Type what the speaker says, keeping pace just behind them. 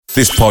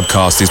This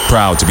podcast is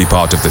proud to be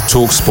part of the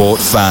TalkSport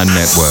Fan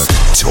Network.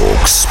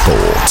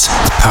 TalkSport.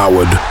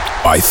 Powered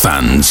by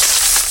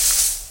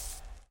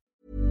fans.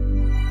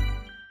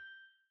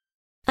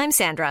 I'm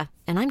Sandra,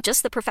 and I'm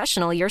just the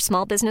professional your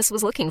small business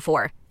was looking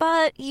for.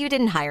 But you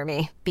didn't hire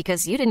me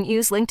because you didn't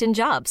use LinkedIn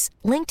Jobs.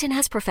 LinkedIn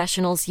has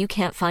professionals you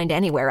can't find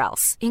anywhere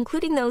else,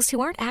 including those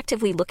who aren't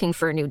actively looking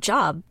for a new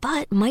job,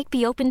 but might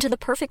be open to the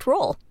perfect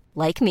role,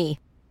 like me.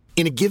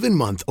 In a given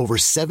month, over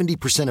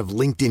 70% of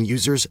LinkedIn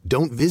users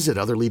don't visit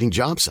other leading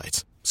job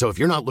sites. So if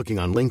you're not looking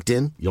on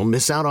LinkedIn, you'll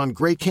miss out on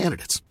great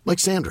candidates like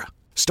Sandra.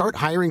 Start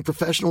hiring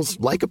professionals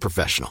like a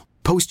professional.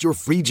 Post your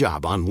free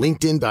job on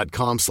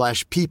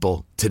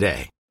linkedin.com/people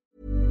today.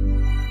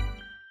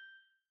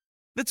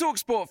 The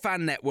TalkSport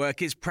Fan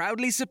Network is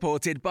proudly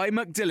supported by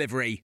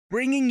McDelivery,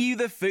 bringing you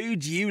the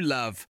food you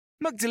love.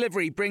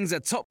 McDelivery brings a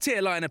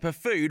top-tier lineup of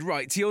food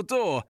right to your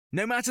door.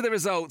 No matter the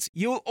result,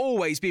 you'll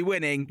always be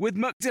winning with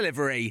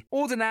McDelivery.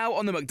 Order now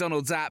on the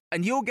McDonald's app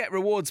and you'll get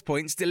rewards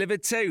points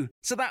delivered too.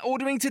 So that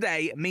ordering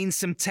today means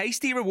some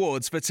tasty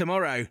rewards for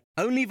tomorrow.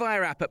 Only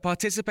via app at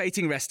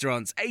participating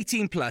restaurants.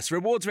 18 plus.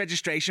 Rewards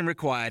registration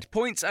required.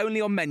 Points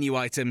only on menu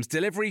items.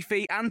 Delivery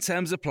fee and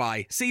terms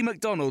apply. See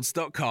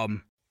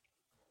mcdonalds.com.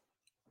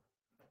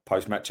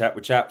 Post-match chat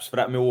with Chapz for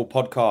that Millwall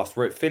podcast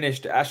where it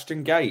finished at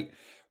Ashton Gate.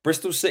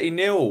 Bristol City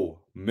 0,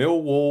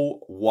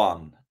 Millwall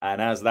 1.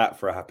 And as that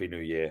for a Happy New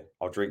Year,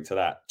 I'll drink to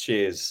that.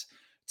 Cheers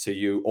to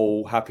you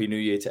all. Happy New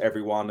Year to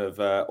every one of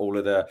all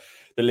of the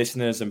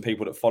listeners and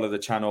people that follow the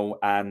channel.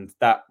 And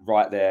that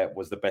right there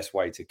was the best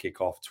way to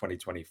kick off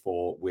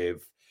 2024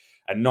 with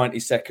a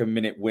 92nd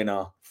minute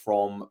winner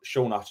from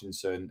Sean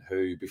Hutchinson,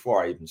 who,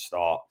 before I even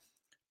start,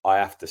 I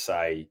have to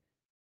say,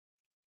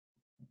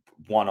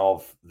 one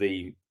of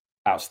the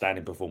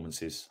outstanding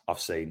performances I've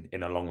seen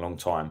in a long, long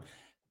time.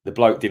 The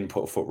bloke didn't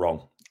put a foot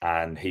wrong,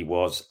 and he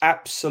was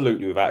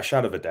absolutely, without a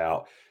shadow of a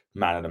doubt,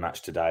 man of the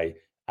match today.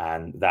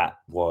 And that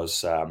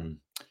was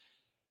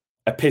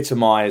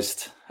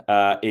epitomised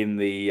in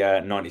the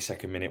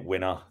 92nd minute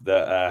winner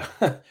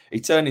that he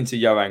turned into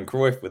Johan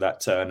Cruyff with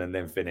that turn and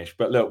then finished.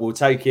 But look, we'll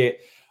take it.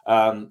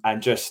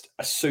 And just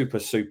a super,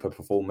 super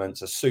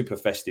performance, a super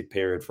festive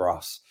period for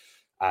us.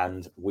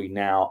 And we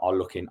now are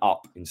looking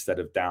up instead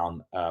of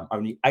down.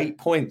 Only 8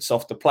 points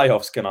off the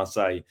playoffs, can I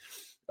say?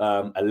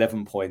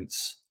 11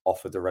 points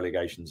off of the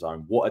relegation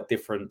zone. What a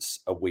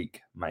difference a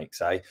week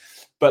makes, eh?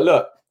 But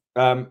look,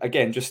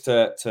 again, just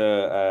to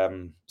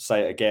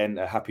say it again,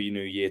 a Happy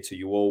New Year to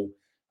you all.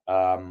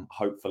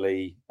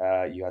 Hopefully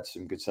you had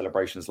some good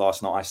celebrations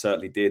last night. I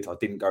certainly did. I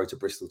didn't go to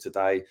Bristol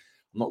today.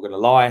 I'm not going to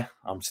lie.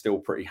 I'm still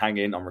pretty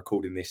hanging. I'm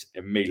recording this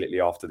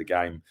immediately after the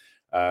game.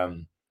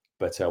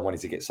 But I wanted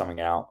to get something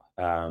out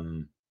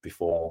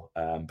before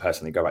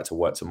personally go back to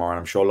work tomorrow. And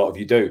I'm sure a lot of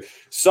you do.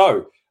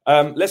 So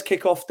let's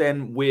kick off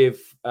then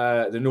with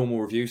the normal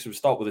review. So we'll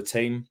start with the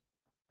team.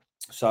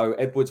 So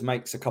Edwards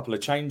makes a couple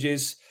of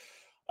changes.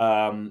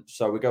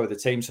 So we go with the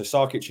team. So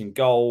Sarkic in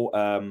goal.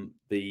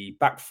 The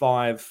back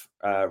five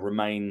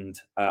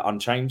remained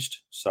unchanged.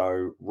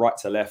 So right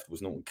to left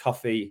was Norton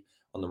Cuffy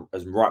on the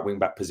as right wing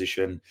back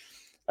position.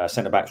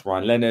 Centre backs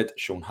Ryan Leonard,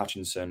 Sean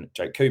Hutchinson,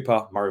 Jake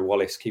Cooper, Murray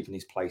Wallace keeping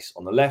his place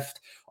on the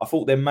left. I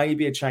thought there may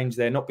be a change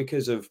there, not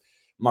because of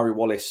Murray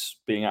Wallace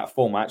being out of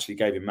form. I actually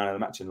gave him man of the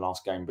match in the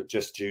last game, but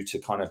just due to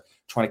kind of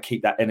trying to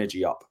keep that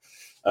energy up.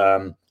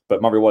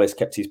 But Murray Wallace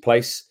kept his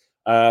place.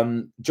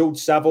 George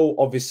Saville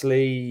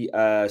obviously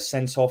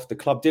sent off. The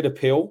club did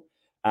appeal,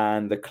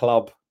 and the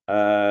club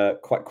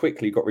quite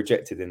quickly got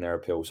rejected in their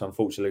appeal. So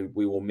unfortunately,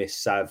 we will miss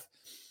Sav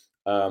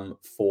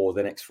for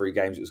the next 3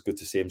 games. It was good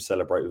to see him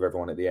celebrate with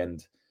everyone at the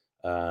end.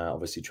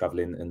 Obviously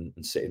travelling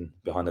and sitting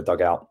behind the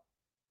dugout.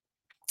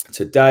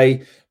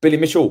 Today, Billy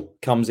Mitchell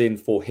comes in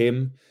for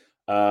him,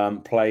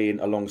 playing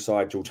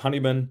alongside George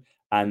Honeyman,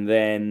 and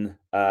then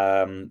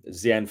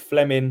Zian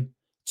Fleming,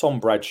 Tom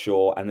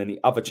Bradshaw, and then the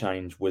other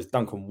change was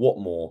Duncan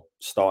Watmore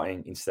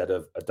starting instead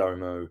of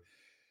Adomo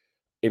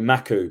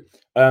Imaku.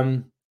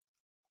 I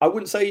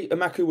wouldn't say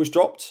Imaku was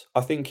dropped. I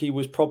think he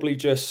was probably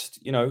just,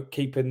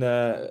 keeping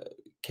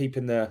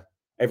the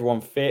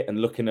everyone fit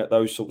and looking at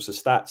those sorts of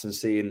stats and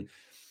seeing,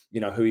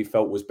 who he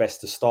felt was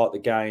best to start the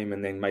game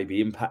and then maybe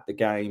impact the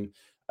game.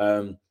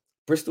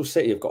 Bristol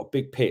City have got a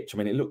big pitch. I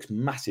mean, it looks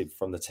massive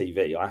from the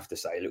TV, I have to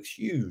say. It looks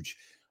huge.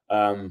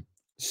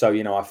 So,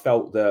 I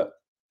felt that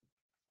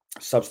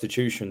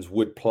substitutions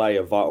would play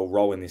a vital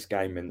role in this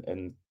game.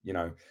 And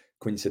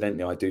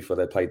coincidentally, I do feel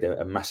they played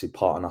a massive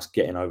part in us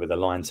getting over the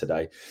line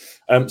today.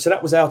 So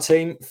that was our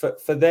team.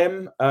 For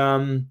them,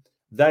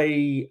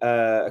 they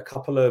a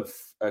couple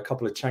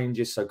of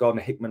changes. So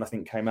Gardner Hickman, I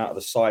think, came out of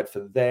the side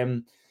for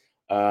them.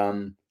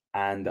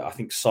 And I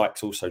think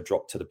Sykes also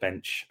dropped to the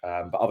bench.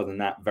 But other than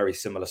that, very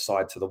similar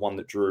side to the one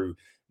that drew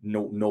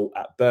 0-0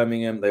 at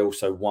Birmingham. They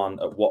also won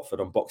at Watford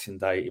on Boxing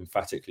Day,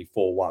 emphatically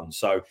 4-1.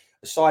 So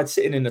the side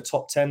sitting in the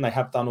top 10, they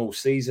have done all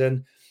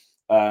season.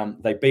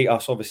 They beat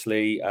us,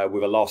 obviously,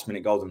 with a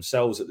last-minute goal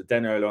themselves at the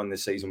Den earlier on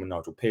this season when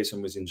Nigel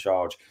Pearson was in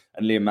charge.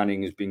 And Liam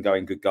Manning has been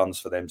going good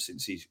guns for them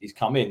since he's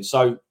come in.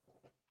 So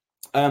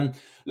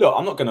Look,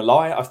 I'm not going to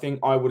lie. I think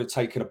I would have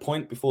taken a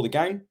point before the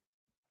game.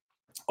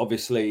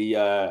 Obviously,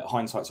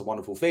 hindsight's a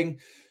wonderful thing.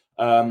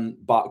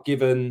 But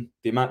given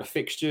the amount of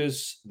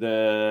fixtures,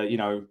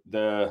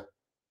 the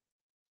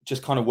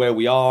just kind of where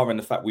we are, and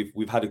the fact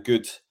we've had a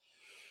good,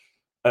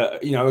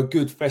 a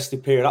good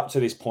festive period up to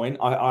this point,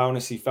 I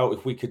honestly felt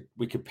if we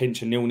could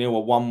pinch a 0-0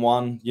 or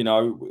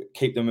 1-1,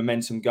 keep the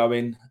momentum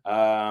going,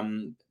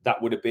 that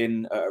would have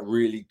been a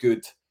really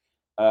good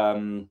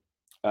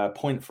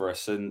point for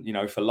us.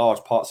 And for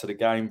large parts of the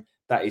game,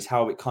 that is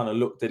how it kind of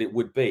looked that it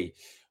would be.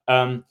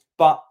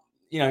 But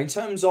in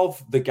terms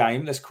of the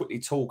game, let's quickly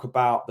talk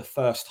about the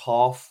first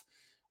half.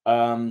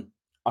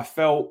 I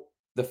felt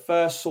the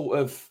first sort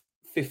of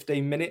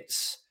 15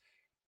 minutes,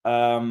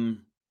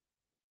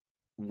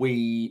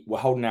 we were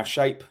holding our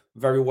shape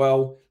very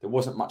well. There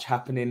wasn't much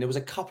happening. There was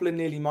a couple of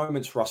nearly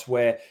moments for us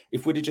where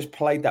if we'd have just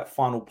played that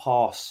final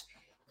pass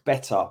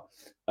better,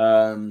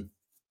 we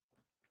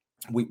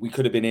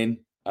could have been in,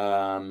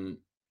 and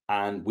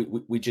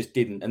we just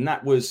didn't. And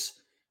that was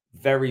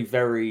very,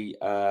 very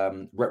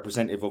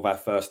representative of our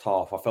first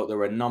half. I felt there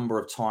were a number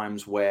of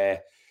times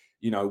where,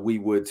 we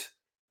would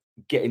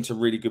get into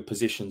really good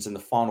positions and the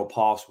final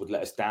pass would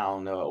let us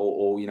down,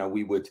 or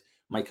we would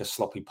make a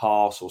sloppy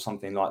pass or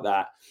something like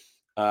that.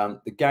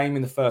 The game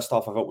in the first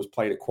half, I thought, was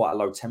played at quite a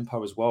low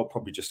tempo as well,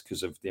 probably just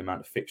because of the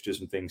amount of fixtures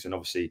and things, and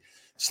obviously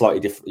slightly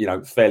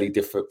different, fairly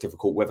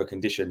difficult weather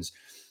conditions.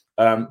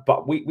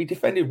 But we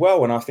defended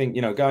well, and I think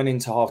going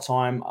into half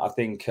time, I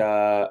think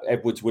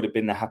Edwards would have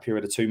been the happier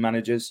of the two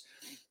managers.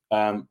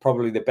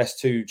 Probably the best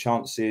two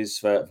chances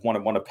for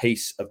one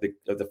apiece of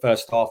the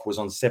first half was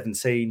on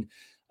 17.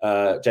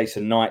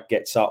 Jason Knight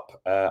gets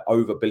up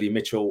over Billy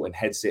Mitchell and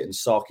heads it, and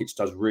Sarkic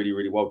does really,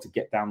 really well to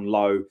get down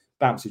low,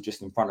 bounces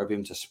just in front of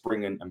him to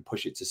spring and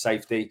push it to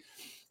safety.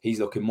 He's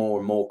looking more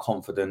and more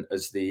confident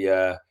as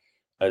the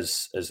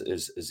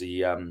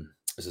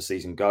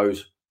season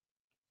goes.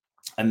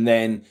 And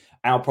then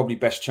our probably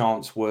best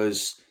chance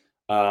was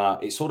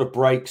it sort of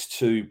breaks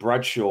to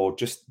Bradshaw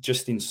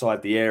just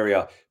inside the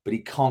area, but he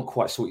can't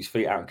quite sort his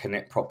feet out and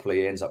connect properly.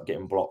 He ends up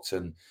getting blocked,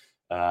 and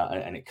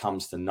it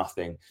comes to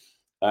nothing.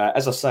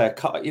 As I say,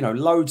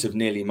 loads of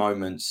nearly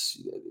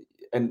moments,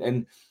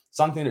 and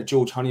something that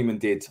George Honeyman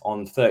did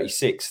on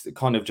 36 that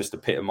kind of just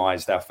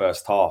epitomised our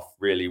first half.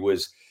 Really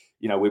was,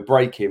 we're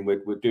breaking,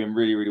 we're doing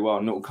really, really well.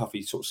 And Norton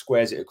Cuffy sort of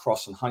squares it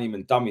across, and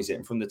Honeyman dummies it.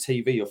 And from the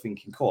TV, you're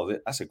thinking, "God,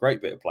 that's a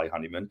great bit of play,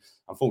 Honeyman."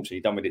 Unfortunately,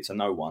 he dummied it to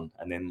no one,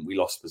 and then we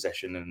lost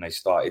possession, and they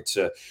started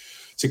to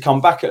come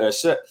back at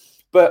us.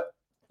 But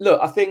look,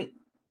 I think,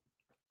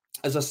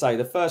 as I say,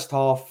 the first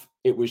half,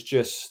 it was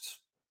just,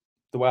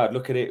 the way I'd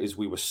look at it is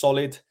we were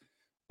solid.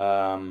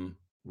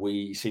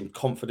 We seemed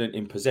confident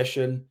in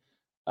possession,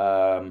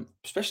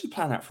 especially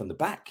playing out from the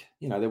back.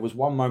 There was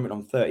one moment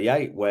on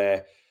 38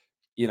 where,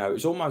 it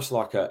was almost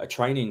like a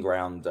training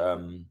ground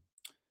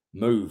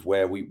move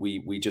where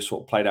we just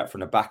sort of played out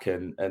from the back,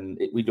 and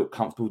we looked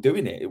comfortable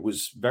doing it. It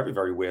was very,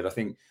 very weird. I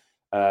think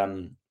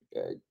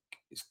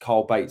it's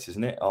Carl Bates,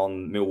 isn't it,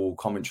 on Millwall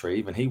commentary?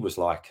 Even he was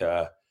like,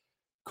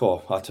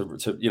 cool. I had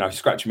to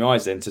scratch my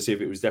eyes then to see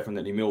if it was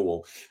definitely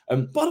Millwall.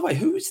 By the way,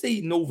 who is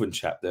the Northern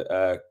chap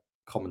that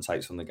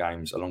commentates on the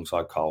games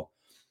alongside Carl?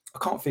 I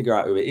can't figure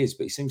out who it is,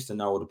 but he seems to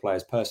know all the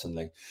players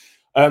personally.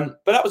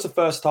 But that was the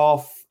first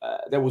half.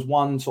 There was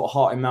one sort of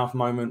heart-in-mouth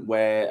moment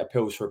where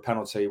appeals for a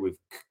penalty with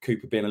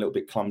Cooper being a little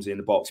bit clumsy in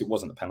the box. It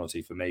wasn't a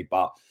penalty for me,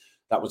 but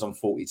that was on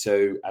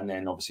 42. And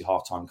then obviously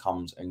half-time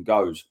comes and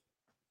goes.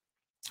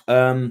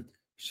 Let's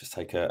just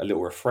take a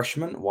little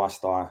refreshment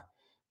whilst I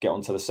get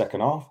onto the second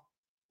half.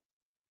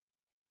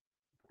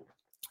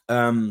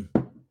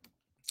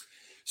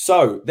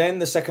 So then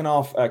the second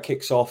half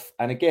kicks off,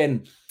 and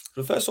again,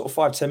 for the first sort of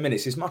 5-10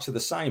 minutes, it's much of the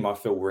same. I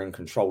feel we're in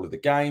control of the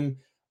game,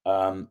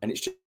 and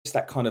it's just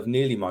that kind of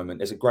nearly moment.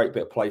 There's a great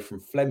bit of play from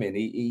Fleming.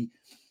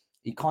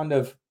 He's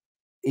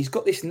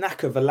got this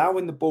knack of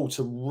allowing the ball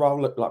to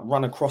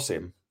run across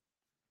him,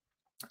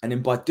 and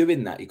then by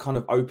doing that, he kind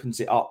of opens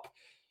it up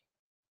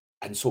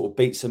and sort of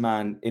beats a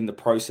man in the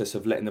process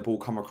of letting the ball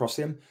come across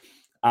him.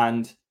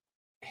 And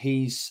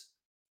he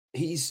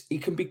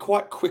can be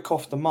quite quick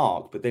off the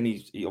mark, but then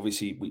he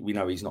obviously, we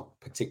know he's not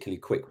particularly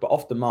quick, but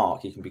off the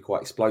mark, he can be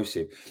quite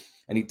explosive.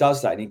 And he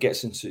does that, and he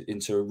gets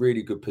into a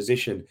really good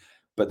position,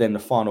 but then the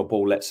final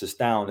ball lets us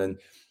down. And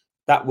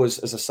that was,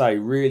 as I say,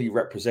 really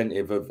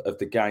representative of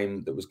the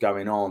game that was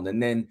going on.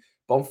 And then,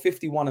 but on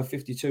 51 and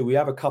 52, we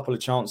have a couple of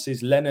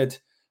chances. Leonard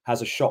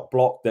has a shot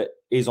block that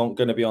is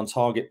going to be on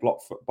target,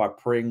 blocked by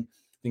Pring.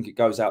 I think it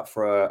goes out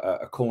for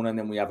a corner. And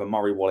then we have a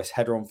Murray Wallace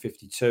header on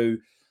 52.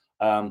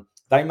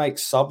 They make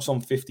subs on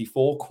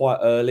 54 quite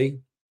early.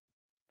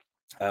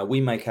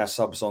 We make our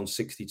subs on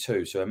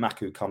 62. So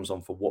Amaku comes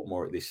on for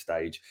Watmore at this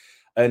stage.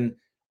 And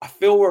I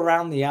feel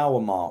around the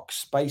hour mark,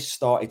 space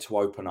started to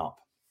open up.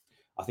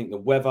 I think the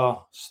weather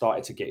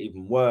started to get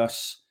even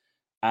worse.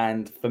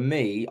 And for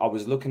me, I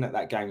was looking at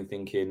that game and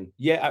thinking,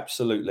 yeah,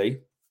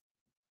 absolutely,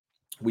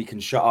 we can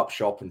shut up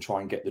shop and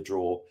try and get the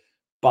draw.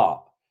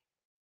 But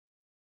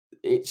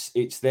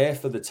it's there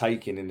for the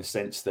taking, in the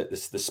sense that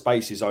the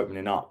space is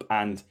opening up.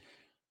 And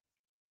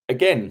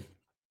again,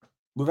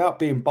 without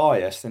being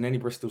biased, and any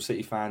Bristol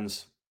City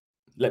fans,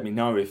 let me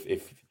know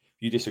if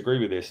you disagree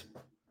with this.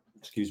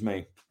 Excuse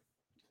me.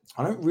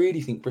 I don't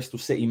really think Bristol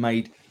City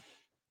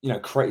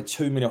created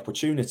too many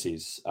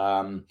opportunities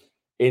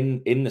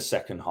in the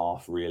second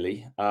half,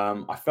 really.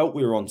 I felt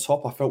we were on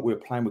top. I felt we were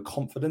playing with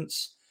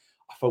confidence.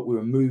 I felt we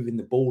were moving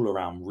the ball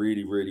around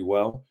really, really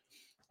well.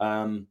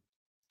 And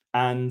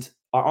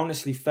I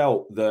honestly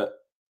felt that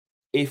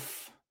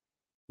if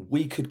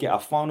we could get our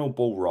final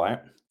ball right,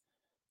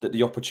 that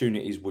the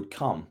opportunities would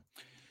come.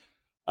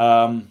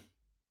 There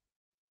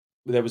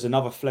was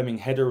another Fleming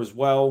header as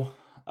well.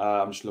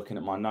 I'm just looking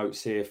at my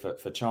notes here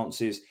for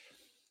chances.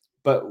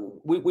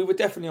 But we were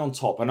definitely on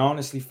top. And I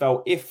honestly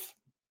felt if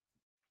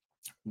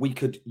we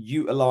could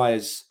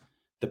utilise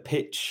the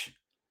pitch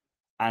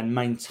and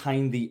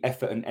maintain the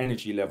effort and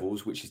energy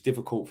levels, which is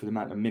difficult for the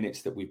amount of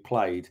minutes that we've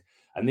played.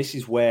 And this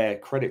is where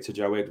credit to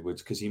Joe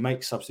Edwards, because he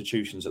makes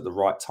substitutions at the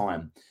right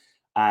time.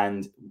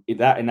 And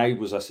that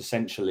enables us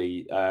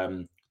essentially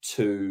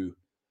to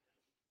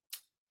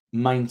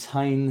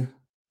maintain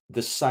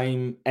the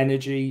same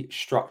energy,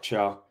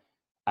 structure,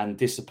 and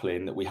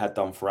discipline that we had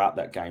done throughout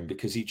that game,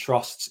 because he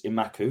trusts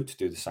Imaku to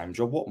do the same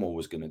job Watmore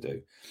was going to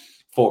do.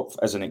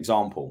 As an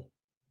example,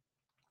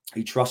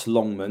 he trusts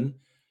Longman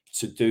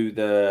to do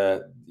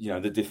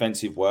the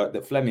defensive work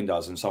that Fleming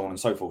does, and so on and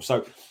so forth.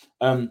 So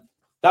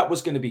that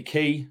was going to be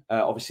key.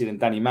 Obviously, then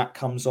Danny Mack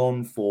comes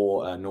on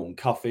for Norton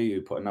Cuffey,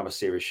 who put another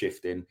serious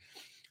shift in.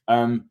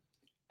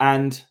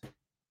 And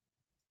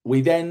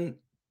we then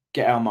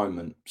get our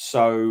moment.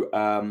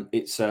 So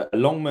it's a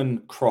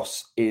Longman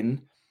cross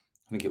in.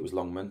 I think it was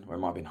Longman, or it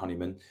might have been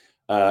Honeyman.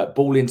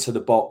 Ball into the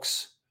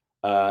box.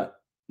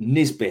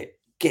 Nisbet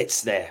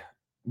gets there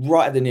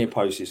right at the near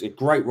post. It's a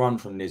great run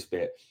from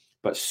Nisbet,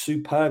 but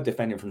superb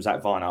defending from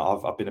Zach Viner.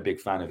 I've been a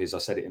big fan of his. I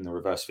said it in the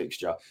reverse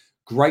fixture.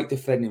 Great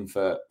defending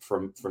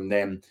from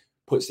them.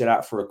 Puts it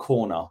out for a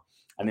corner.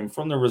 And then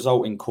from the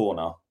resulting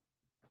corner,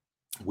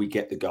 we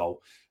get the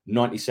goal.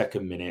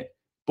 92nd minute.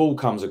 Ball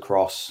comes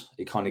across.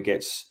 It kind of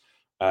gets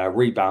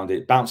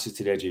rebounded, bounces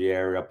to the edge of the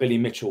area. Billy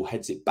Mitchell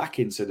heads it back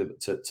into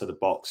the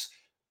box.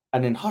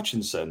 And then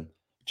Hutchinson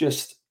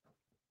just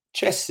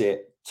chests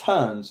it,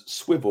 turns,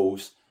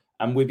 swivels,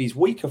 and with his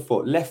weaker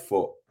foot, left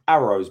foot,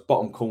 arrows,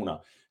 bottom corner.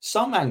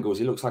 Some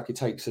angles, it looks like it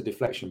takes a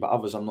deflection, but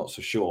others, I'm not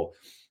so sure.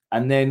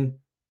 And then,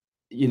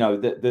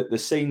 the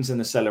scenes and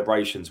the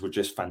celebrations were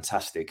just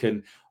fantastic.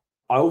 And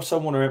I also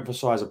want to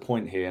emphasize a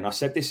point here, and I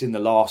said this in the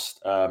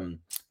last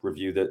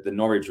review, the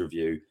Norwich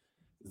review,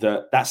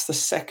 that's the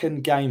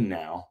second game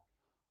now.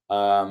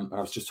 And I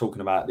was just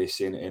talking about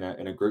this in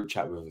a group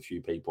chat with a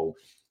few people,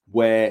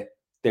 where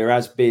there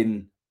has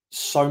been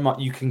so much,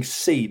 you can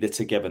see the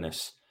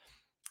togetherness.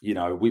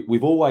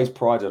 We've always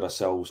prided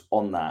ourselves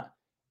on that.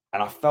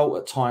 And I felt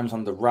at times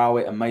under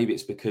Rowett, and maybe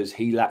it's because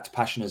he lacked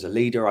passion as a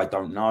leader, I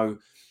don't know.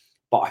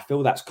 But I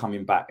feel that's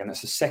coming back. And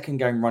it's the second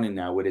game running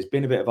now where there's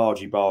been a bit of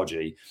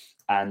argy-bargy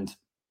and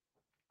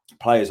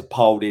players are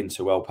piled in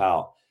to help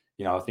out.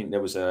 I think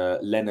there was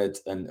Leonard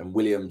and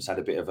Williams had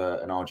a bit of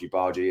an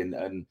argy-bargy,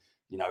 and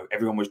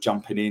everyone was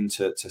jumping in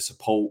to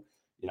support.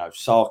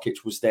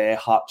 Sarkic was there,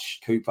 Hutch,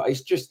 Cooper.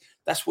 It's just,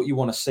 that's what you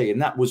want to see.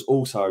 And that was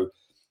also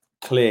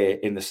clear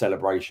in the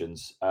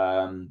celebrations,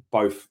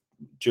 both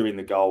during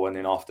the goal and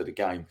then after the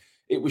game.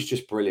 It was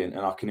just brilliant.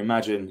 And I can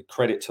imagine,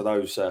 credit to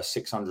those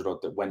 600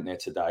 odd that went there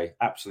today.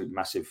 Absolute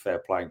massive fair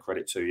play and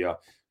credit to you.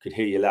 Could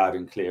hear you loud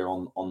and clear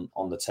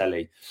on the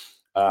telly.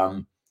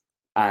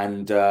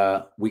 And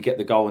we get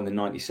the goal in the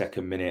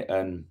 92nd minute,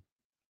 and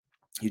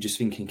you're just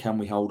thinking, can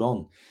we hold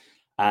on?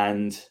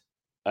 And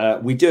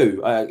we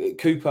do.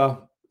 Cooper,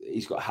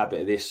 he's got a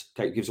habit of this.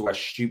 Okay, gives away a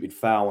stupid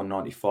foul on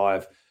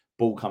 95.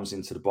 Ball comes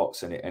into the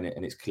box and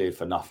it's cleared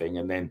for nothing.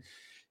 And then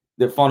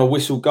the final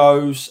whistle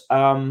goes,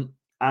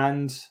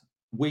 and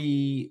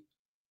we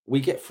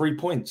get 3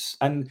 points.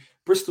 And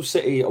Bristol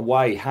City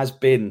away has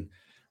been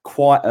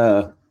quite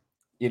a,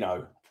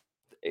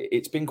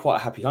 it's been quite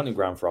a happy hunting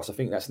ground for us. I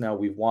think that's now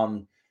we've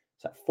won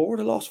 4 of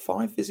the last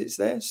 5 visits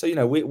there.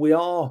 So, we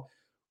are,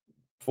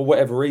 for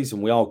whatever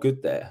reason, we are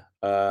good there.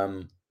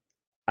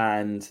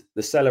 And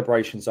the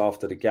celebrations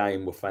after the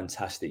game were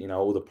fantastic.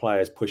 All the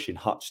players pushing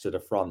Hutch to the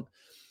front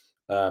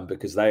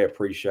because they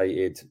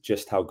appreciated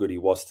just how good he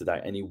was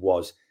today. And he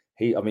was.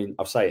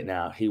 I'll say it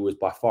now, he was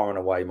by far and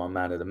away my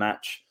man of the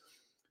match.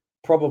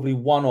 Probably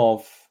one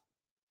of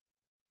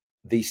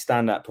the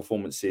standout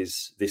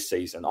performances this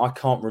season. I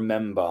can't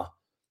remember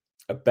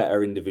a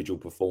better individual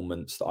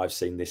performance that I've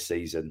seen this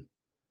season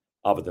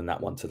other than that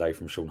one today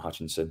from Sean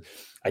Hutchinson.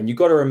 And you've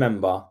got to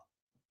remember,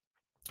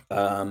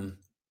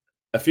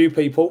 a few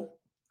people,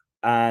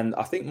 and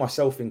I think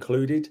myself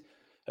included,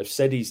 have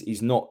said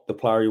he's not the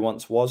player he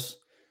once was.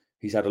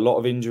 He's had a lot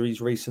of injuries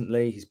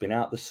recently. He's been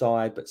out the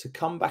side, but to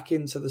come back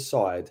into the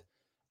side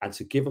and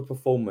to give a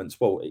performance,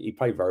 well, he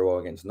played very well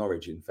against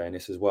Norwich, in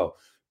fairness as well,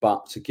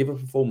 but to give a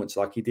performance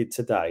like he did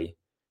today,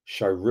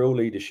 show real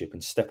leadership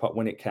and step up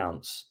when it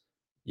counts,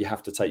 you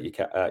have to take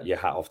your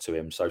hat off to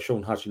him. So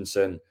Sean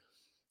Hutchinson,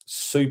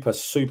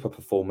 super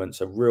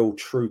performance, a real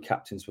true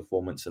captain's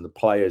performance, and the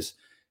players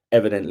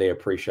evidently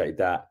appreciate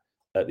that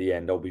at the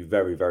end. I'll be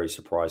very, very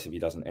surprised if he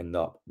doesn't end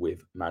up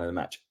with man of the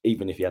match.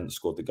 Even if he hadn't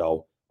scored the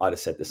goal, I'd have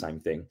said the same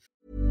thing.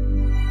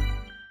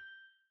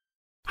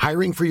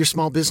 Hiring for your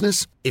small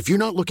business? If you're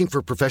not looking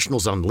for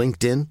professionals on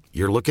LinkedIn,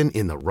 you're looking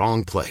in the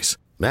wrong place.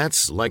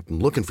 That's like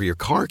looking for your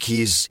car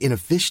keys in a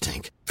fish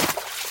tank.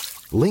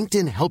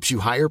 LinkedIn helps you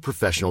hire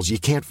professionals you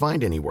can't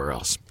find anywhere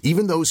else,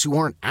 even those who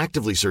aren't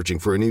actively searching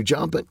for a new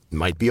job but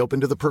might be open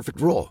to the perfect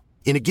role.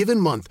 In a given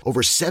month,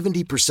 over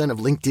 70% of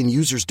LinkedIn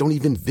users don't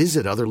even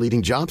visit other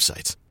leading job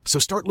sites. So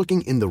start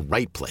looking in the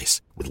right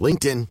place. With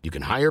LinkedIn, you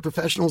can hire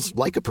professionals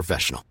like a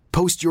professional.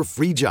 Post your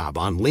free job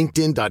on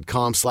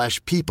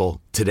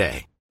linkedin.com/people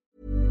today.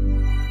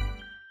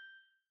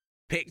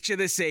 Picture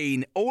the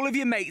scene. All of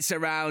your mates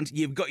around,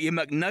 you've got your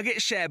McNugget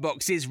share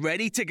boxes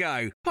ready to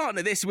go.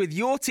 Partner this with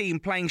your team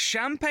playing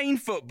champagne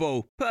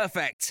football.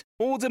 Perfect.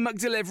 Order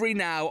McDelivery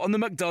now on the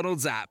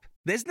McDonald's app.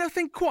 There's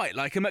nothing quite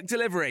like a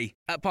McDelivery.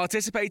 At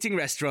participating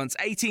restaurants,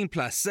 18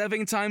 plus,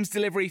 serving times,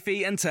 delivery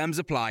fee and terms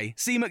apply.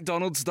 See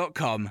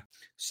mcdonalds.com.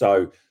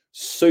 So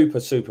super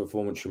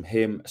performance from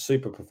him,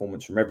 super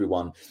performance from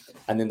everyone.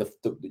 And then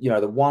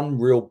the one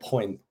real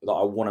point that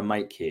I want to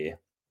make here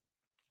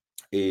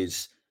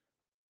is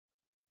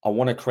I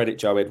want to credit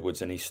Joe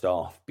Edwards and his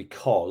staff,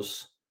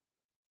 because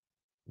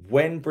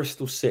when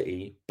Bristol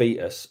City beat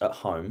us at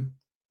home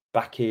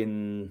back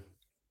in,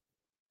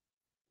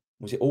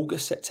 was it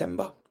August,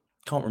 September?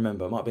 Can't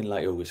remember. It might have been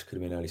late August,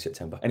 could have been early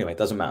September. Anyway, it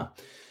doesn't matter.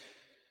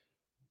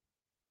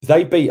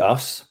 They beat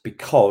us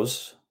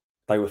because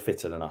they were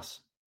fitter than us.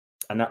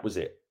 And that was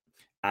it.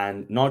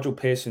 And Nigel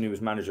Pearson, who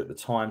was manager at the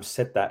time,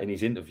 said that in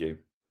his interview.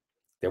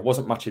 There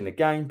wasn't much in the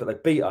game, but they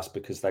beat us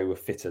because they were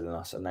fitter than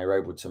us and they were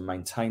able to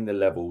maintain the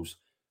levels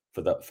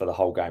for the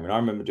whole game. And I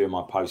remember doing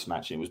my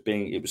post-match, and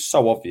it was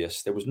so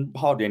obvious. There was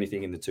hardly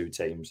anything in the two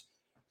teams,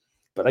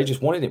 but they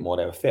just wanted it more.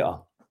 They were fitter.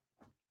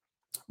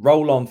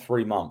 Roll on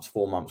 3 months,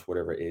 4 months,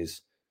 whatever it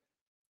is,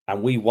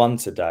 and we won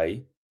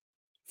today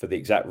for the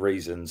exact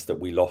reasons that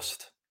we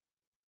lost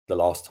the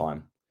last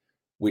time,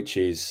 which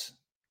is,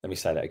 let me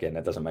say that again,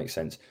 that doesn't make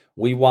sense.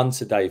 We won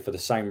today for the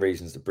same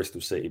reasons that Bristol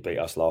City beat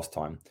us last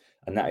time,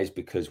 and that is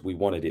because we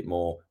wanted it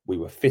more. We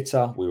were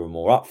fitter, we were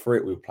more up for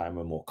it, we were playing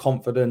with more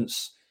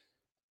confidence.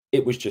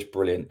 It was just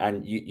brilliant,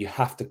 and you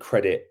have to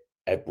credit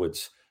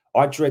Edwards.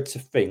 I dread to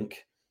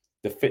think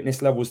the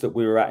fitness levels that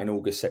we were at in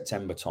August,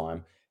 September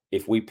time,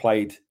 if we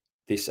played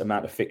this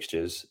amount of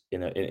fixtures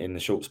in the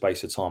short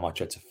space of time, I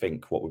dread to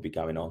think what would be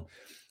going on.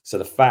 So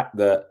the fact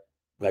that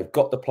they've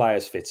got the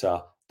players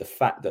fitter, the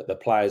fact that the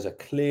players are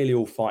clearly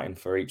all fighting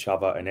for each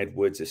other and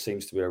Edwards, it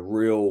seems to be a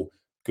real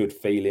good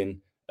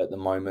feeling at the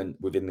moment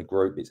within the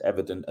group. It's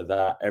evident of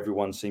that.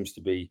 Everyone seems to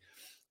be,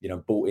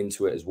 bought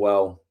into it as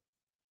well.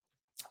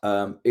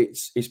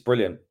 It's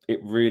brilliant.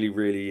 It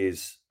really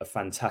is a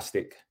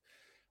fantastic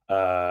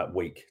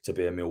week to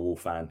be a Millwall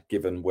fan,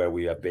 given where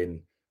we have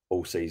been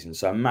all season.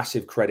 So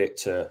massive credit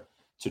to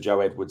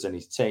Joe Edwards and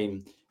his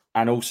team,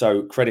 and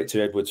also credit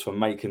to Edwards for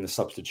making the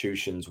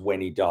substitutions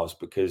when he does,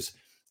 because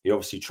he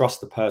obviously trusts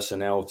the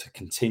personnel to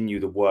continue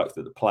the work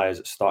that the players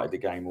that started the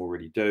game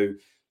already do.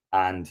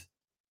 And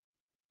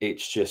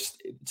it's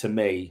just, to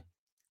me,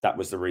 that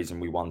was the reason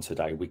we won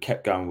today. We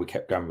kept going.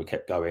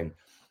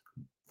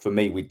 For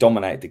me, we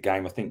dominated the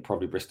game. I think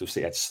probably Bristol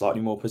City had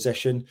slightly more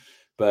possession,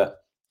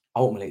 but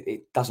ultimately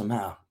it doesn't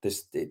matter.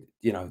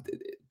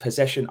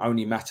 Possession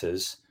only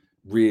matters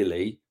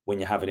really when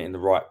you're having it in the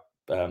right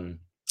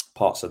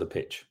parts of the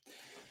pitch.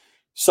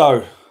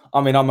 So,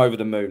 I mean, I'm over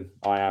the moon.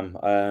 I am.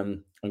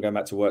 I'm going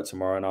back to work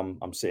tomorrow, and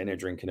I'm sitting here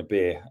drinking a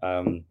beer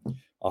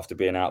after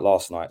being out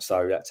last night.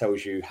 So that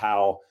tells you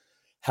how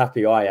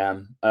happy I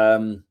am.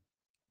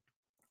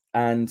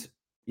 And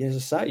as I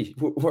say,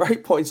 we're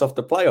 8 points off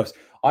the playoffs.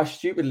 I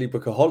stupidly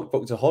booked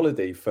a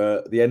holiday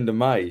for the end of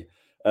May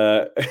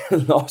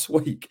last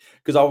week,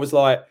 because I was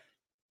like,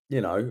 we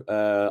ain't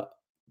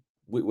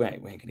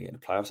going to get in the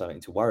playoffs. I don't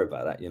need to worry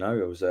about that.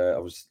 I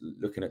was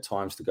looking at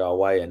times to go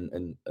away,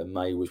 and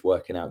May was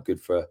working out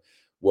good for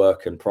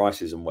work and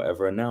prices and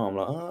whatever. And now I'm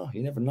like,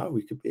 you never know.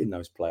 We could be in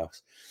those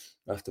playoffs.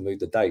 I have to move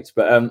the dates.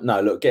 But no,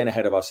 look, getting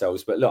ahead of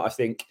ourselves. But look, I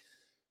think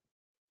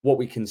what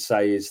we can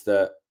say is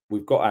that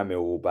we've got our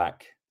Millwall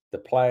back. The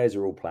players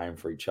are all playing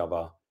for each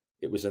other.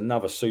 It was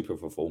another super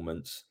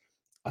performance.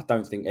 I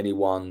don't think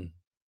anyone,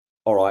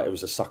 all right, it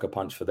was a sucker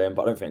punch for them,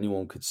 but I don't think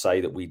anyone could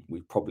say that we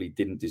probably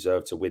didn't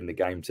deserve to win the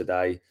game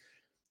today.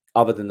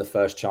 Other than the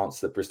first chance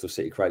that Bristol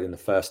City created in the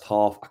first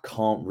half, I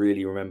can't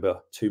really remember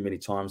too many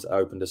times that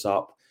opened us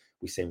up.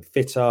 We seemed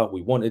fitter.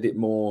 We wanted it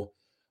more,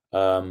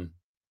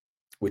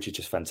 which is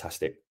just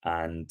fantastic.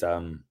 And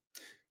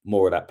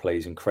more of that,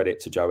 please. And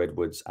credit to Joe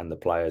Edwards and the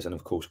players. And,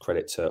 of course,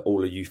 credit to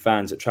all of you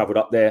fans that travelled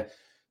up there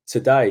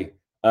today.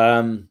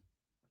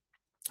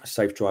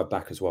 Safe drive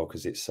back as well,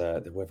 because it's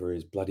the weather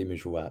is bloody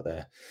miserable out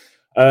there.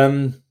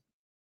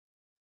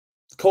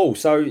 Cool.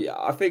 So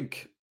I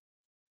think,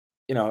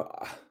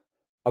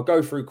 I'll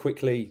go through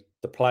quickly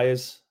the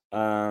players,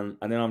 and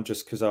then I'm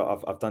just, because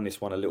I've done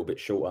this one a little bit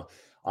shorter,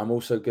 I'm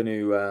also going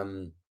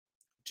to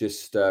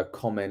just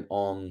comment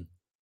on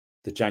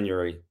the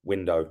January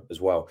window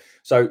as well.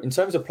 So in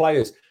terms of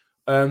players,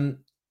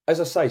 as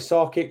I say,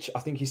 Sarkic, I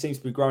think he seems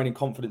to be growing in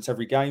confidence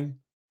every game.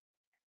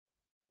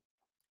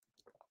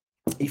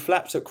 He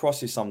flaps at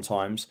crosses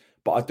sometimes,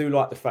 but I do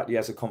like the fact he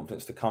has the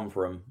confidence to come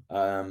for him.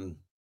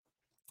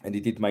 And he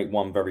did make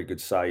one very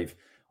good save.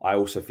 I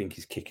also think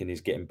his kicking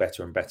is getting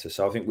better and better.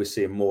 So I think we're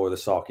seeing more of the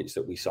Sarkic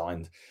that we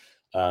signed,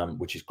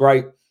 which is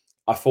great.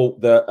 I thought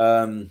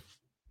that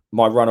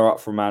my runner-up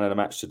for man of the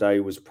match today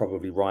was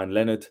probably Ryan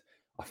Leonard.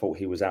 I thought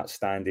he was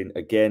outstanding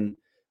again.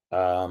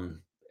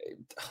 I'm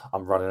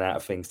running out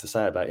of things to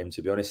say about him,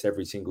 to be honest.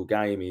 Every single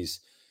game,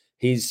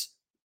 his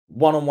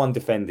one-on-one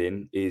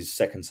defending is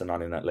second to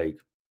none in that league.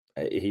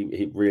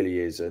 He really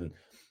is. And,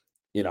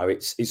 you know,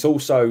 it's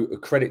also a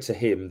credit to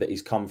him that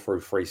he's come through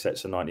 3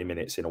 sets of 90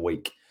 minutes in a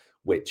week,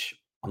 which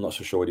I'm not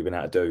so sure he'd been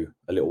able to do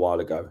a little while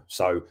ago.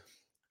 So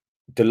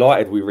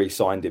delighted we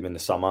re-signed him in the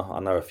summer. I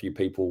know a few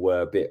people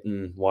were a bit,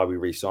 why are we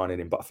re-signing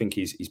him? But I think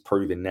he's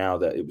proven now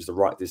that it was the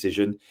right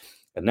decision.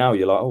 And now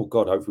you're like, oh,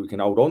 God, hopefully we can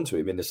hold on to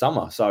him in the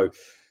summer. So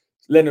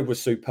Leonard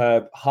was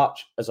superb.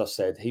 Hutch, as I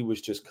said, he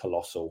was just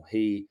colossal.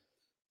 He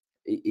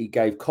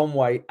gave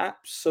Conway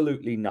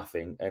absolutely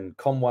nothing. And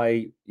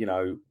Conway, you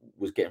know,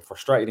 was getting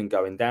frustrated and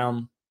going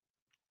down.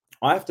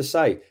 I have to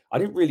say, I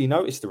didn't really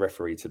notice the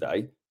referee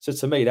today. So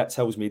to me, that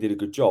tells me he did a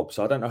good job.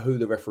 So I don't know who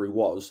the referee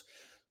was,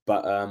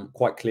 but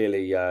quite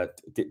clearly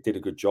did a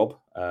good job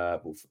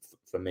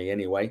for me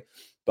anyway.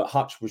 But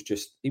Hutch was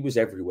he was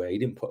everywhere. He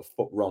didn't put a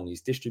foot wrong.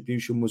 His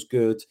distribution was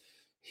good.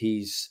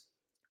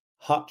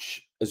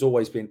 Hutch has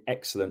always been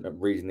excellent at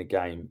reading the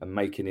game and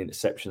making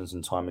interceptions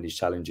and timing his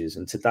challenges.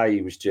 And today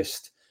he was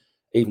just,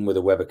 even with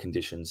the weather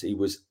conditions, he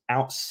was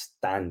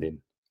outstanding,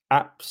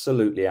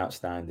 absolutely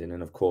outstanding.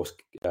 And of course,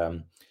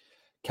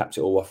 capped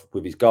it all off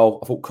with his goal.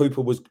 I thought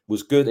Cooper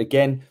was good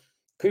again.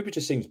 Cooper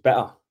just seems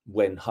better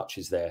when Hutch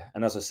is there.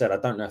 And as I said, I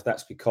don't know if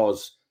that's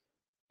because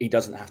he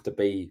doesn't have to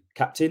be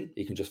captain.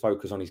 He can just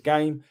focus on his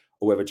game,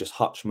 or whether just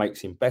Hutch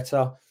makes him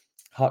better.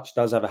 Hutch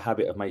does have a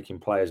habit of making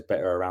players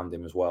better around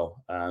him as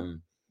well.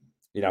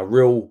 You know,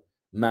 real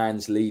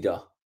man's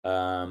leader,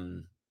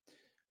 you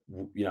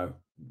know,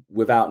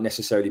 without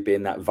necessarily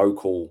being that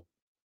vocal,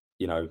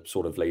 you know,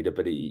 sort of leader,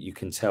 but you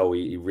can tell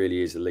he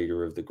really is the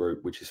leader of the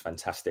group, which is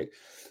fantastic.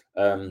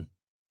 Norton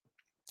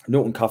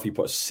Cuffy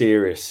put a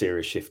serious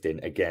shift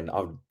in. Again,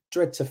 I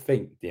dread to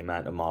think the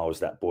amount of miles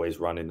that boy's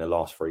run in the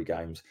last 3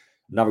 games.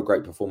 Another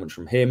great performance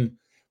from him.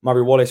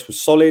 Murray Wallace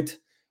was solid.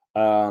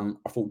 I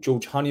thought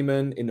George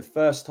Honeyman in the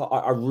first half,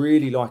 I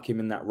really like him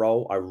in that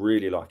role.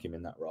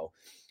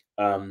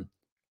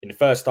 In the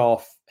first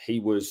half, he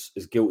was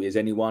as guilty as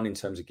anyone in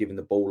terms of giving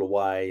the ball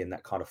away and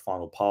that kind of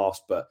final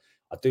pass. But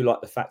I do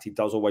like the fact he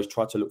does always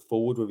try to look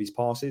forward with his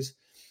passes.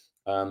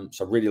 So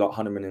I really like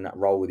Honeyman in that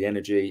role with the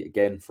energy.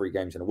 Again, 3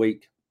 games in a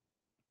week.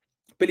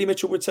 Billy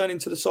Mitchell returning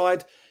to the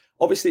side.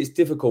 Obviously, it's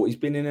difficult. He's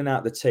been in and out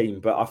of the team,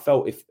 but I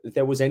felt if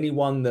there was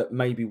anyone that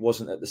maybe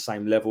wasn't at the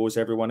same level as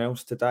everyone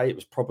else today, it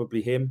was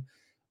probably him.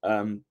 He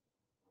didn't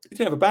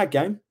have a bad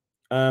game,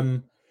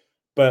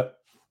 but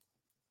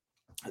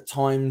at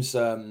times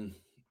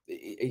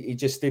he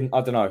just didn't.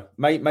 I don't know.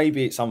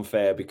 Maybe it's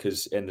unfair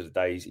because at the end of the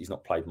day, he's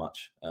not played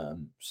much.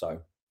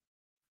 So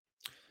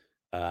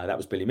that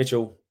was Billy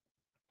Mitchell.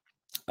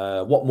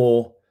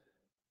 Watmore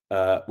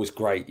was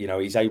great. You know,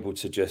 he's able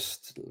to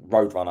just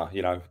roadrunner,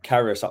 you know,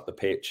 carry us up the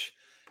pitch.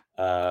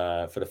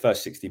 For the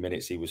first 60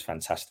 minutes, he was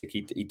fantastic.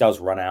 He does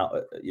run out,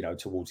 you know,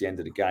 towards the end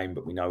of the game,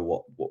 but we know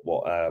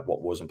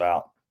what was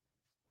about.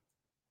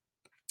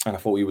 And I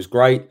thought he was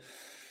great.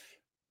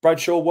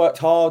 Bradshaw worked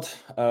hard.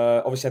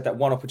 Obviously had that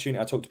one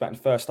opportunity I talked about in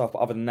the first half, but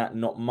other than that,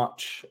 not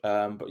much.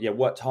 But yeah,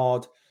 worked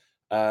hard.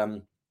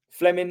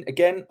 Fleming,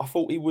 again, I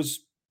thought he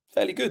was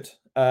fairly good.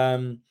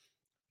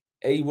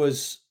 He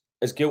was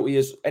as guilty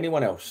as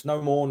anyone else.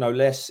 No more, no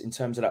less in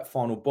terms of that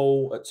final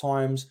ball at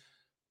times.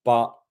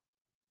 But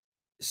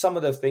some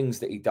of the things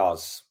that he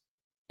does,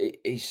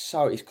 he's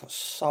got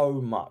so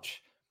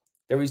much.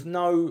 There is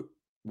no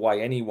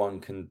way anyone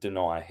can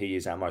deny he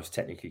is our most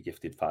technically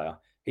gifted player.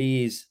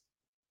 He is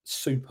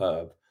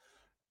superb,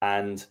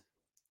 and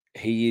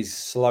he is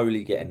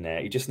slowly getting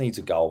there. He just needs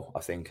a goal, I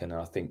think, and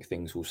I think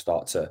things will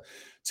start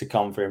to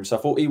come for him. So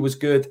I thought he was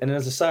good, and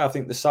as I say, I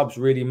think the subs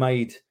really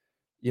made,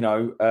 you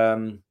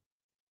know,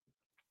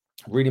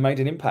 really made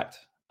an impact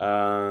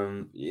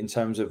in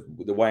terms of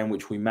the way in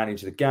which we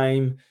managed the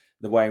game,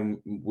 the way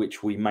in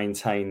which we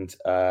maintained,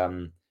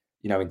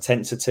 you know,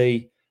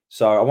 intensity.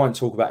 So I won't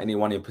talk about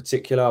anyone in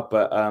particular,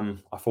 but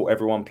I thought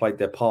everyone played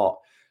their part,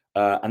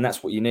 and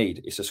that's what you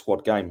need. It's a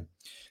squad game.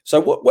 So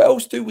what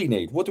else do we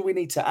need? What do we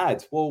need to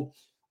add? Well,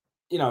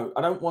 you know,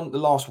 I don't want the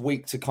last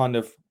week to kind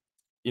of,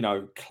 you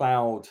know,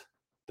 cloud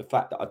the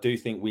fact that I do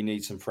think we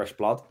need some fresh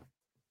blood,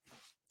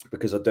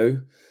 because I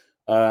do.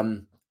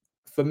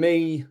 For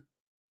me,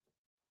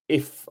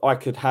 if I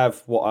could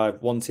have what I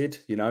wanted,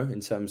 you know, in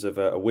terms of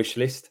a wish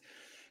list,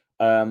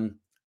 I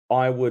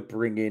would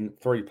bring in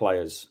 3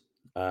 players.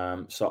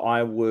 So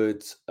I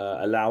would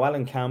allow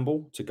Alan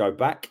Campbell to go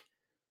back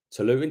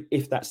to Luton,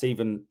 if that's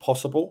even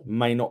possible.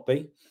 May not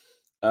be.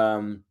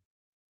 Alan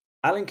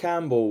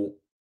Campbell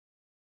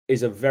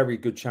is a very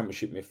good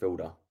Championship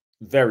midfielder.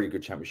 Very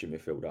good Championship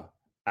midfielder.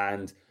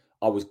 And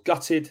I was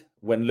gutted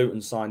when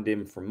Luton signed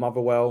him from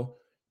Motherwell.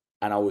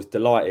 And I was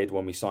delighted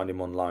when we signed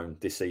him on loan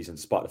this season,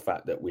 despite the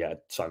fact that we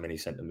had so many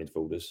centre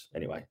midfielders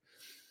anyway.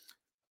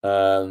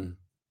 But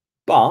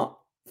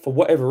for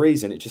whatever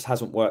reason, it just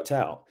hasn't worked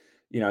out.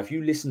 If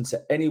you listen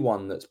to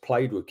anyone that's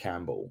played with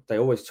Campbell, they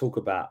always talk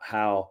about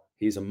how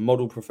he's a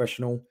model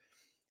professional.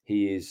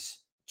 He is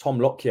Tom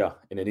Lockyer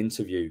in an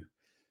interview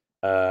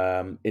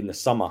in the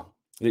summer,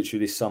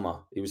 literally this summer.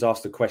 He was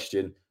asked the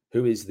question,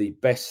 who is the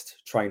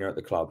best trainer at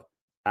the club?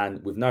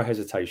 And with no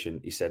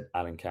hesitation, he said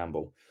Alan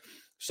Campbell.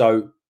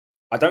 So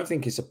I don't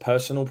think it's a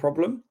personal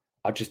problem.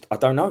 I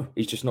don't know.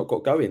 He's just not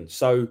got going.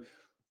 So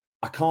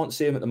I can't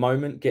see him at the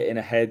moment getting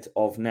ahead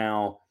of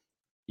now.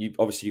 You've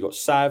got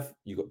Sav,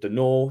 you've got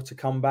Denor to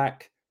come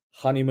back.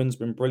 Honeyman's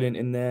been brilliant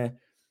in there.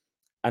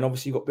 And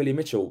obviously you've got Billy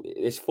Mitchell.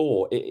 It's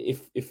four.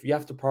 If you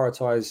have to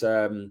prioritise,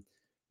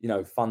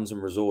 funds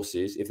and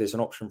resources, if there's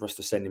an option for us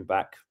to send him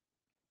back,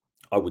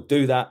 I would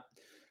do that.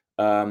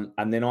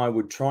 And then I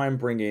would try and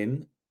bring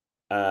in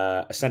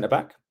a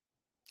centre-back.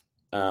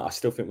 I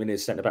still think we need a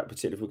centre-back,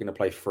 particularly if we're going to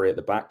play three at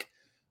the back.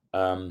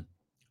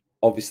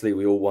 Obviously,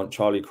 we all want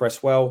Charlie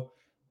Cresswell.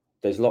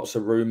 There's lots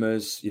of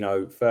rumours.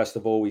 First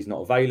of all, he's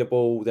not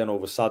available. Then all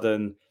of a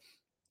sudden,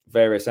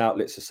 various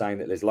outlets are saying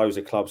that there's loads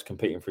of clubs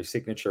competing for his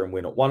signature and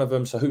we're not one of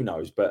them. So who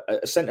knows? But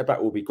a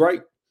centre-back will be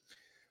great.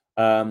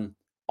 I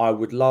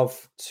would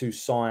love to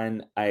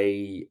sign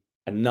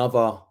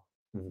another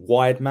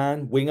wide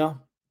man winger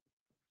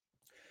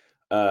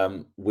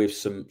with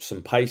some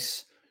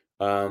pace.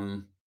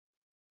 I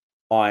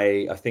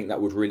think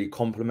that would really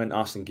complement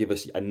us and give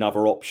us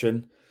another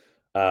option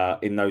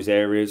in those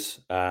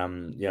areas.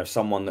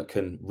 Someone that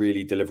can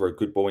really deliver a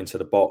good ball into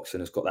the box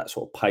and has got that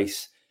sort of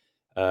pace.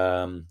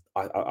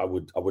 I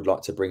would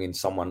like to bring in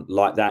someone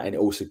like that, and it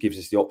also gives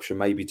us the option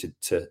maybe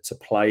to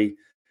play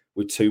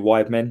with two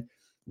wide men,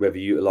 whether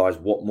you utilise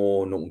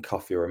Watmore, Norton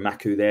Cuffy, or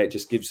Amaku there. It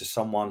just gives us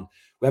someone.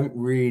 We haven't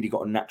really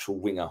got a natural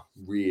winger,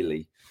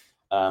 really.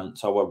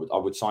 So I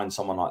would sign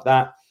someone like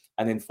that.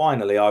 And then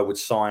finally, I would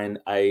sign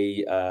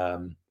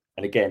and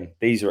again,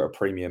 these are at a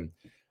premium,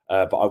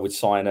 but I would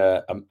sign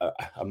a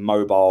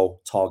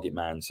mobile target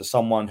man. So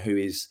someone who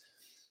is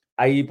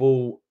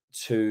able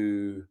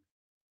to,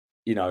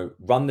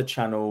 run the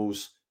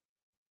channels,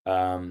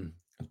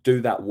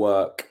 do that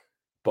work,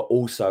 but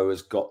also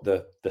has got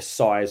the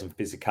size and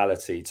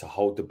physicality to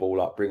hold the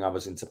ball up, bring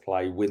others into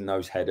play, win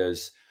those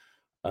headers.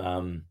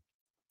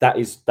 That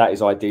is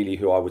ideally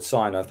who I would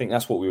sign. I think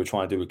that's what we were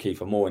trying to do with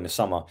Kiefer Moore in the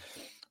summer.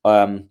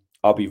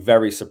 I'll be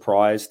very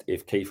surprised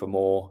if Kiefer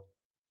Moore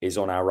is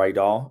on our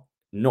radar,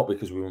 not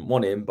because we wouldn't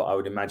want him, but I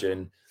would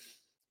imagine,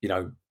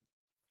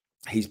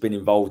 he's been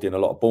involved in a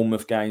lot of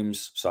Bournemouth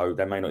games, so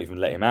they may not even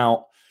let him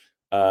out.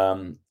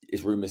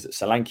 There's rumours that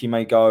Solanke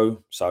may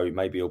go, so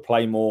maybe he'll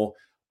play more.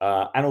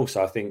 And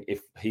also, I think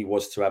if he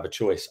was to have a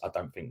choice, I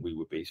don't think we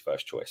would be his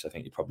first choice. I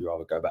think he'd probably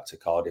rather go back to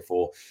Cardiff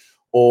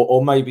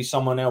or maybe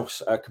someone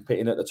else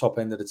competing at the top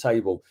end of the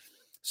table.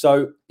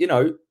 So,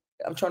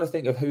 I'm trying to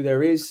think of who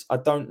there is. I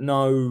don't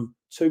know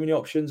too many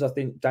options. I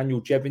think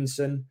Daniel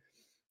Jevinson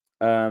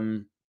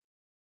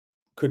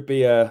could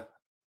be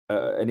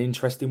an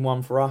interesting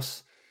one for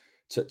us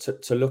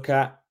to look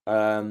at.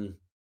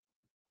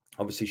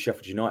 Obviously,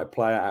 Sheffield United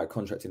player out of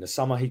contract in the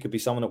summer. He could be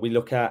someone that we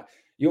look at.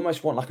 You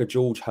almost want like a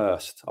George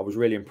Hurst. I was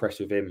really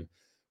impressed with him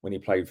when he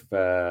played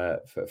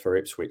for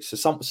Ipswich.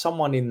 So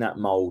someone in that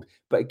mould.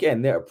 But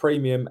again, they're a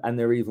premium and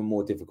they're even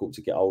more difficult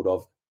to get hold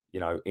of,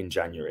 in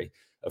January.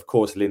 Of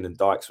course, Lyndon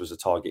Dykes was a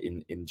target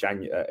in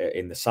January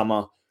in the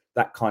summer.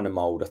 That kind of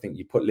mould. I think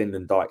you put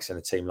Lyndon Dykes in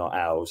a team like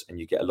ours and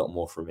you get a lot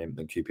more from him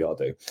than QPR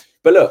do.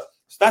 But look,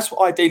 that's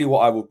ideally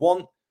what I would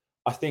want.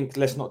 I think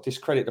let's not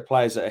discredit the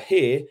players that are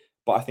here,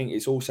 but I think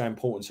it's also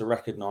important to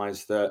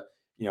recognise that,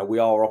 we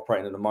are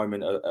operating at the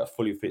moment a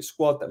fully fit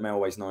squad. That may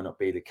always not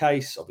be the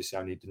case. Obviously,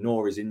 only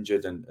Denor is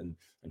injured and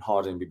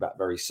Harden will be back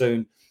very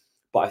soon.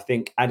 But I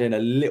think adding a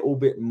little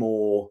bit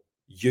more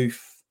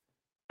youth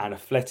and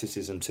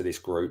athleticism to this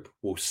group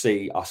will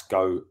see us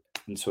go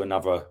into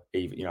another,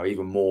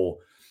 even more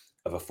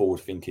of a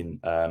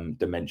forward-thinking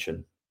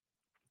dimension.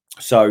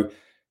 So,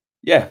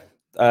 yeah,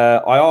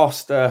 I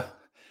asked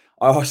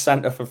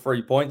Santa for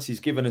 3 points. He's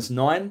given us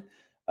 9.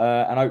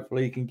 And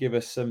hopefully he can give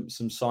us some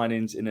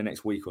sign-ins in the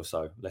next week or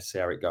so. Let's see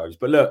how it goes.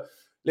 But look,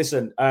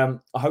 listen, I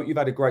hope you've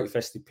had a great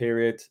festive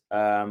period.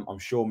 I'm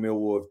sure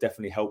Millwall have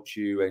definitely helped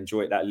you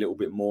enjoy that a little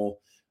bit more.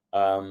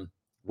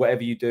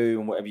 Whatever you do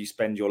and whatever you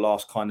spend your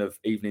last kind of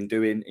evening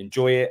doing,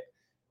 enjoy it.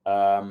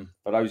 For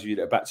those of you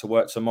that are back to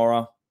work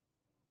tomorrow,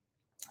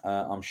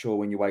 I'm sure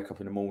when you wake up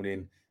in the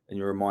morning and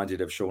you're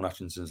reminded of Sean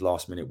Hutchinson's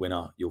last-minute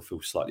winner, you'll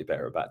feel slightly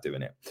better about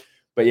doing it.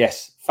 But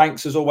yes,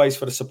 thanks as always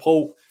for the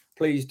support.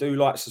 Please do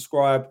like,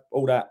 subscribe,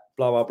 all that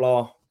blah, blah,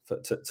 blah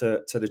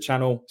to the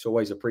channel. It's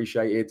always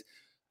appreciated.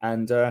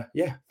 And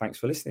thanks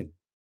for listening.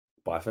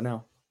 Bye for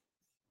now.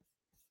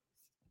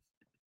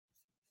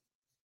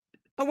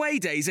 Away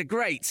days are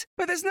great,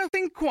 but there's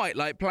nothing quite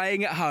like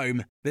playing at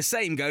home. The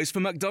same goes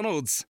for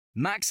McDonald's.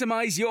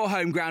 Maximise your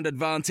home ground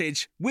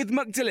advantage with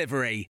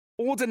McDelivery.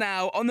 Order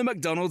now on the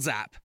McDonald's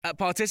app. At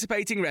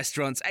participating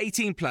restaurants,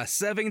 18 plus,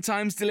 serving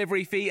times,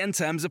 delivery fee and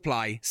terms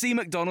apply. See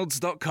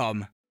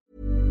mcdonalds.com.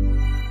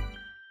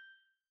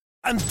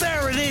 And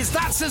there it is,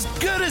 that's as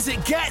good as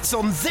it gets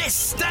on this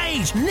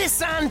stage.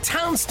 Nissan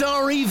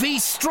Townstar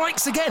EV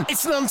strikes again.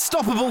 It's an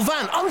unstoppable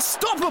van,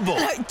 unstoppable.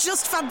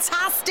 Just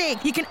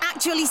fantastic. You can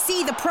actually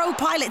see the Pro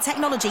Pilot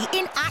technology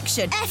in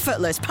action.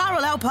 Effortless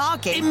parallel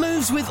parking. It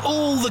moves with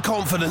all the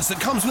confidence that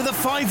comes with a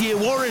 5-year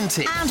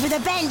warranty. And with a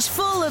bench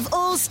full of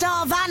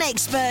all-star van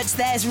experts,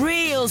 there's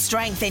real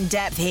strength in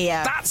depth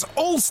here. That's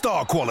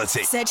all-star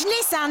quality. Search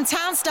Nissan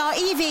Townstar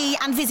EV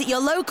and visit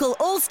your local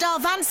all-star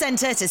van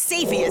centre to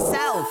see for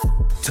yourself.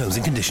 Terms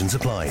and conditions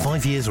apply.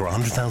 5 years or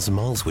 100,000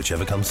 miles,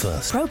 whichever comes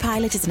first. Pro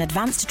Pilot is an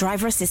advanced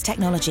driver assist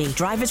technology.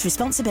 Driver's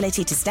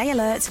responsibility to stay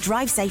alert,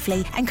 drive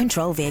safely and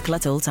control vehicle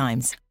at all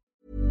times.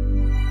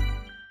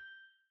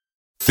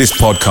 This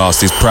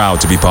podcast is proud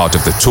to be part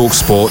of the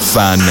TalkSport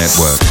Fan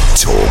Network.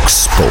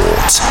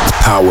 TalkSport.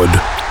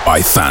 Powered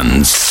by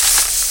fans.